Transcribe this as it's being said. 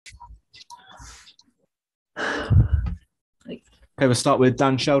Okay, we'll start with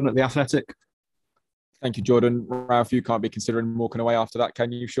Dan Sheldon at The Athletic. Thank you, Jordan. Ralph, you can't be considering walking away after that,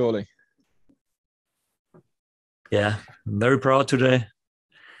 can you, surely? Yeah, I'm very proud today.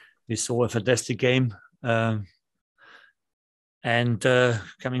 We saw a fantastic game. And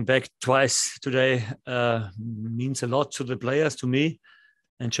coming back twice today means a lot to the players, to me,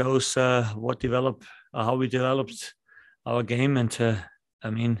 and shows how we developed our game. And I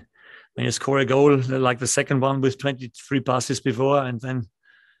mean, when you score a goal like the second one with 23 passes before, and then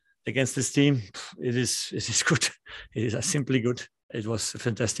against this team, it is good. It is simply good. It was a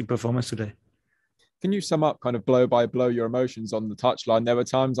fantastic performance today. Can you sum up kind of blow by blow your emotions on the touchline? There were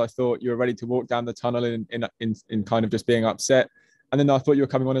times I thought you were ready to walk down the tunnel in kind of just being upset. And then I thought you were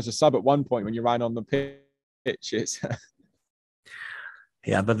coming on as a sub at one point when you ran on the pitches.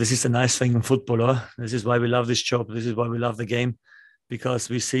 Yeah, but this is the nice thing in football. Huh? This is why we love this job. This is why we love the game, because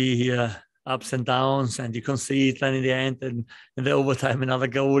we see here ups and downs, and you can see it then in the end, and in the overtime, another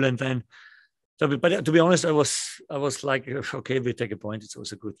goal. And then, but to be honest, I was like, okay, we take a point. It's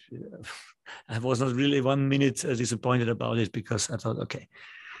also good. I was not really 1 minute disappointed about it, because I thought, okay,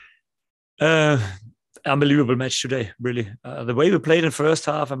 unbelievable match today, really. The way we played in first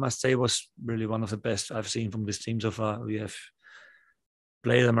half, I must say, was really one of the best I've seen from this team so far. We have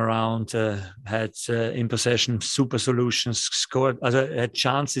played them around, had in possession super solutions, scored, had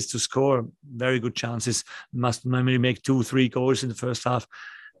chances to score, very good chances. Must normally make 2-3 goals in the first half,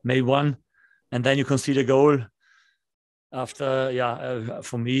 made one, and then you concede a goal. After,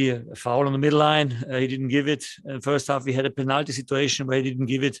 for me, a foul on the middle line, he didn't give it. In the first half, we had a penalty situation where he didn't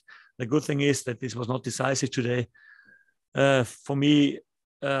give it. The good thing is that this was not decisive today. For me,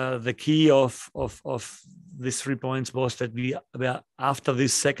 the key of these 3 points was that we after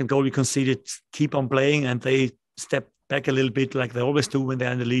this second goal we conceded, keep on playing, and they stepped back a little bit like they always do when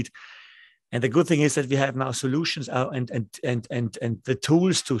they're in the lead. And the good thing is that we have now solutions and the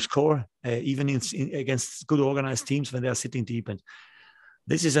tools to score even against good organized teams when they are sitting deep. And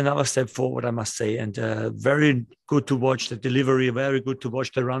this is another step forward, I must say. And very good to watch the delivery, very good to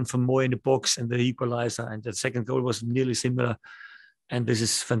watch the run from Moore in the box and the equalizer. And the second goal was nearly similar. And this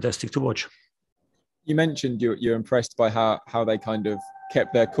is fantastic to watch. You mentioned you're impressed by how they kind of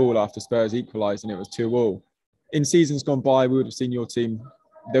kept their cool after Spurs equalised and it was 2-2. In seasons gone by, we would have seen your team,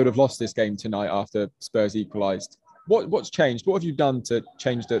 they would have lost this game tonight after Spurs equalised. What's changed? What have you done to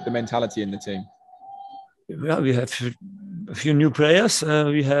change the mentality in the team? Well, we have a few new players.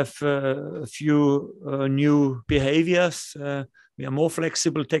 We have a few new behaviors. We are more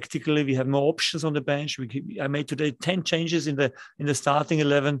flexible tactically. We have more options on the bench. I made today 10 changes in the starting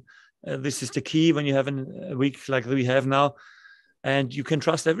 11. This is the key when you have a week like we have now, and you can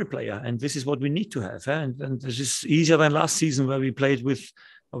trust every player. And this is what we need to have. And this is easier than last season where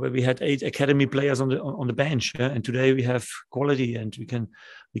we had 8 academy players on the bench. And today we have quality and we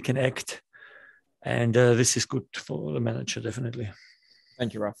can act. And this is good for the manager, definitely.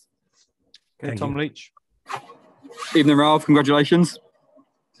 Thank you, Ralph. Okay, Tom Leach. Evening, Ralph. Congratulations.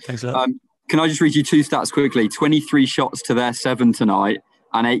 Thanks a lot. Can I just read you 2 stats quickly? 23 shots to their 7 tonight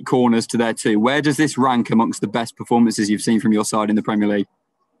and 8 corners to their 2. Where does this rank amongst the best performances you've seen from your side in the Premier League?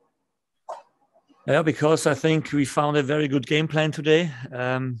 Yeah, because I think we found a very good game plan today.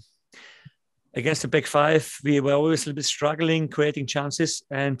 Against the back 5, we were always a little bit struggling, creating chances.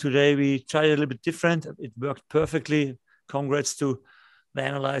 And today we tried a little bit different. It worked perfectly. Congrats to the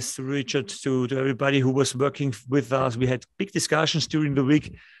analysts, to Richard, to everybody who was working with us. We had big discussions during the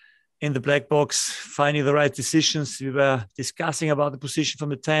week in the black box, finding the right decisions. We were discussing about the position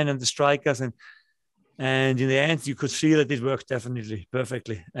from the 10 and the strikers. And in the end, you could see that it worked definitely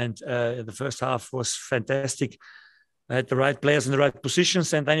perfectly. And the first half was fantastic. I had the right players in the right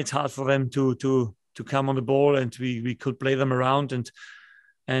positions, and then it's hard for them to come on the ball, and we could play them around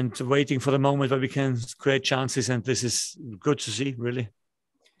and waiting for the moment where we can create chances. And this is good to see, really.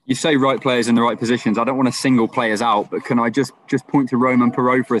 You say right players in the right positions. I don't want to single players out, but can I just point to Roman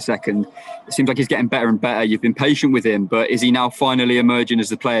Perot for a second? It seems like he's getting better and better. You've been patient with him, but is he now finally emerging as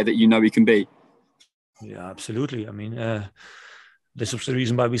the player that you know he can be? Yeah, absolutely. I mean, this was the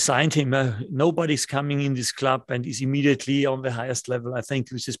reason why we signed him. Nobody's coming in this club and is immediately on the highest level. I think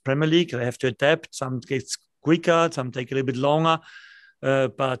this is Premier League. They have to adapt. Some gets quicker, some take a little bit longer.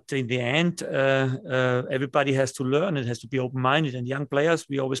 But in the end, everybody has to learn. It has to be open-minded. And young players,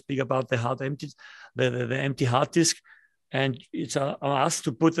 we always speak about the empty hard disk. And it's on us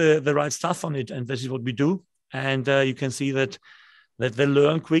to put the right stuff on it. And this is what we do. And you can see that they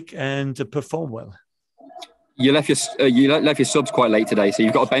learn quick and perform well. You left your subs quite late today, so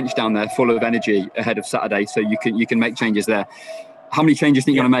you've got a bench down there full of energy ahead of Saturday, so you can make changes there. How many changes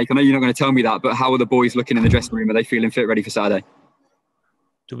do you think you're going to make? I know you're not going to tell me that, but how are the boys looking in the dressing room? Are they feeling fit, ready for Saturday?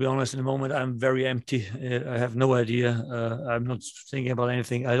 to be honest, in the moment, I'm very empty. I have no idea. I'm not thinking about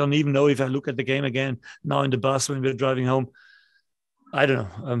anything. I don't even know if I look at the game again now in the bus when we're driving home. I don't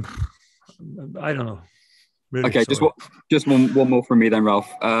know. I don't know. Really, okay, sorry. just one more from me then,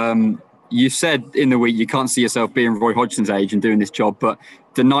 Ralph. You said in the week you can't see yourself being Roy Hodgson's age and doing this job, but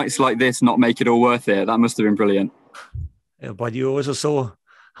do nights like this not make it all worth it? That must have been brilliant. Yeah, but you also saw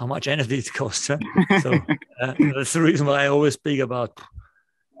how much energy it costs. Huh? So that's the reason why I always speak about.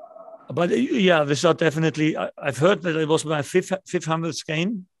 But yeah, this are definitely. I've heard that it was my 500th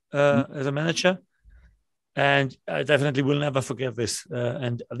game as a manager, and I definitely will never forget this.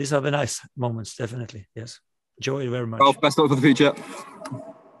 And these are the nice moments, definitely. Yes, enjoy it very much. Ralph, best of luck for the future.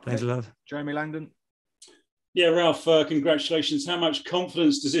 Thanks a lot. Jeremy Langdon. Yeah, Ralph, congratulations. How much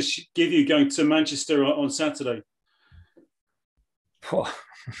confidence does this give you going to Manchester on Saturday? Oh.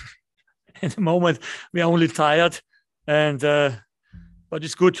 At the moment, we are only tired, and but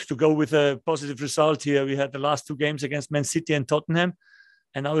it's good to go with a positive result here. We had the last 2 games against Man City and Tottenham,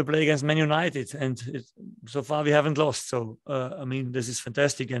 and now we play against Man United, and so far we haven't lost. So I mean, this is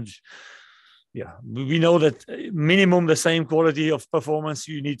fantastic, and yeah, we know that minimum the same quality of performance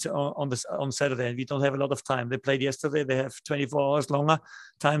you need on Saturday, and we don't have a lot of time. They played yesterday; they have 24 hours longer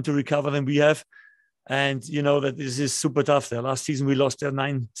time to recover than we have, and you know that this is super tough. There, last season we lost there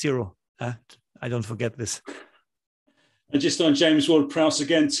 9-0. I don't forget this. And just on James Ward-Prowse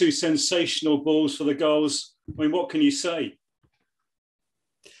again, 2 sensational balls for the goals. I mean, what can you say?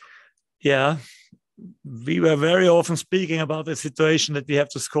 Yeah, we were very often speaking about the situation that we have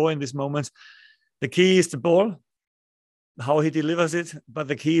to score in this moment. The key is the ball, how he delivers it, but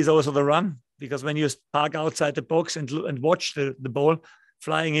the key is also the run, because when you park outside the box and watch the ball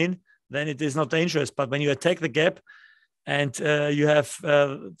flying in, then it is not dangerous. But when you attack the gap, and you have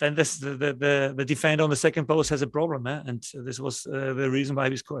then the defender on the second post has a problem, and this was the reason why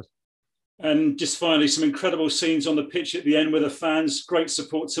we scored. And just finally, some incredible scenes on the pitch at the end with the fans. Great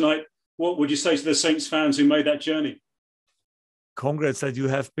support tonight. What would you say to the Saints fans who made that journey? Congrats that you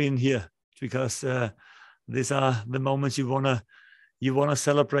have been here, because these are the moments you wanna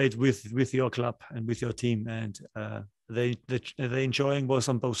celebrate with your club and with your team, and the enjoying was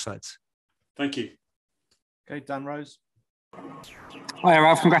on both sides. Thank you. Okay, Dan Rose. Hi,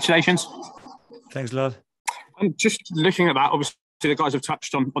 Ralph. Congratulations. Thanks a lot. I'm just looking at that. Obviously, the guys have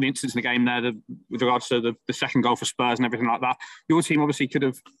touched on the incidents in the game there, with regards to the second goal for Spurs and everything like that. Your team obviously could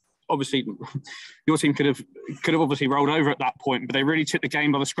have obviously rolled over at that point, but they really took the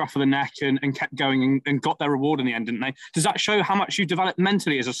game by the scruff of the neck and kept going and got their reward in the end, didn't they? Does that show how much you developed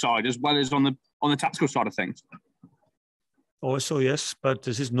mentally as a side, as well as on the tactical side of things? Also, yes, but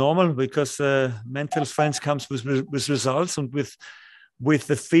this is normal, because mental strength comes with results and with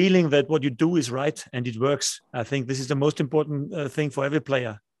the feeling that what you do is right and it works. I think this is the most important thing for every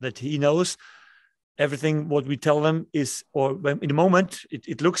player, that he knows everything what we tell them is, or when in the moment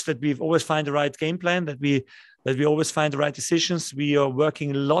it looks that we've always find the right game plan, that we always find the right decisions. We are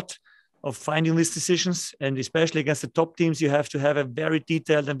working a lot of finding these decisions, and especially against the top teams, you have to have a very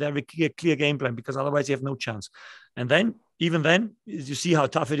detailed and very clear game plan, because otherwise you have no chance. And then, even then, you see how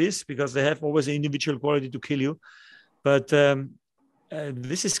tough it is, because they have always an individual quality to kill you. But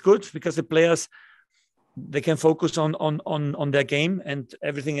this is good, because the players, they can focus on their game, and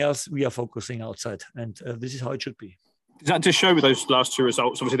everything else we are focusing outside. And this is how it should be. Does that just show with those last 2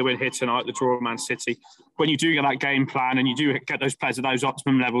 results, obviously the win here tonight, the draw of Man City, when you do get that game plan and you do get those players at those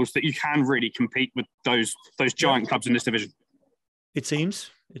optimum levels, that you can really compete with those giant clubs in this division? It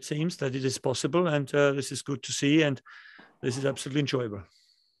seems that it is possible, and this is good to see, and this is absolutely enjoyable.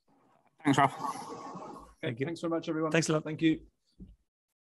 Thanks, Ralph. Okay, thanks very much, everyone. Thanks a lot. Thank you.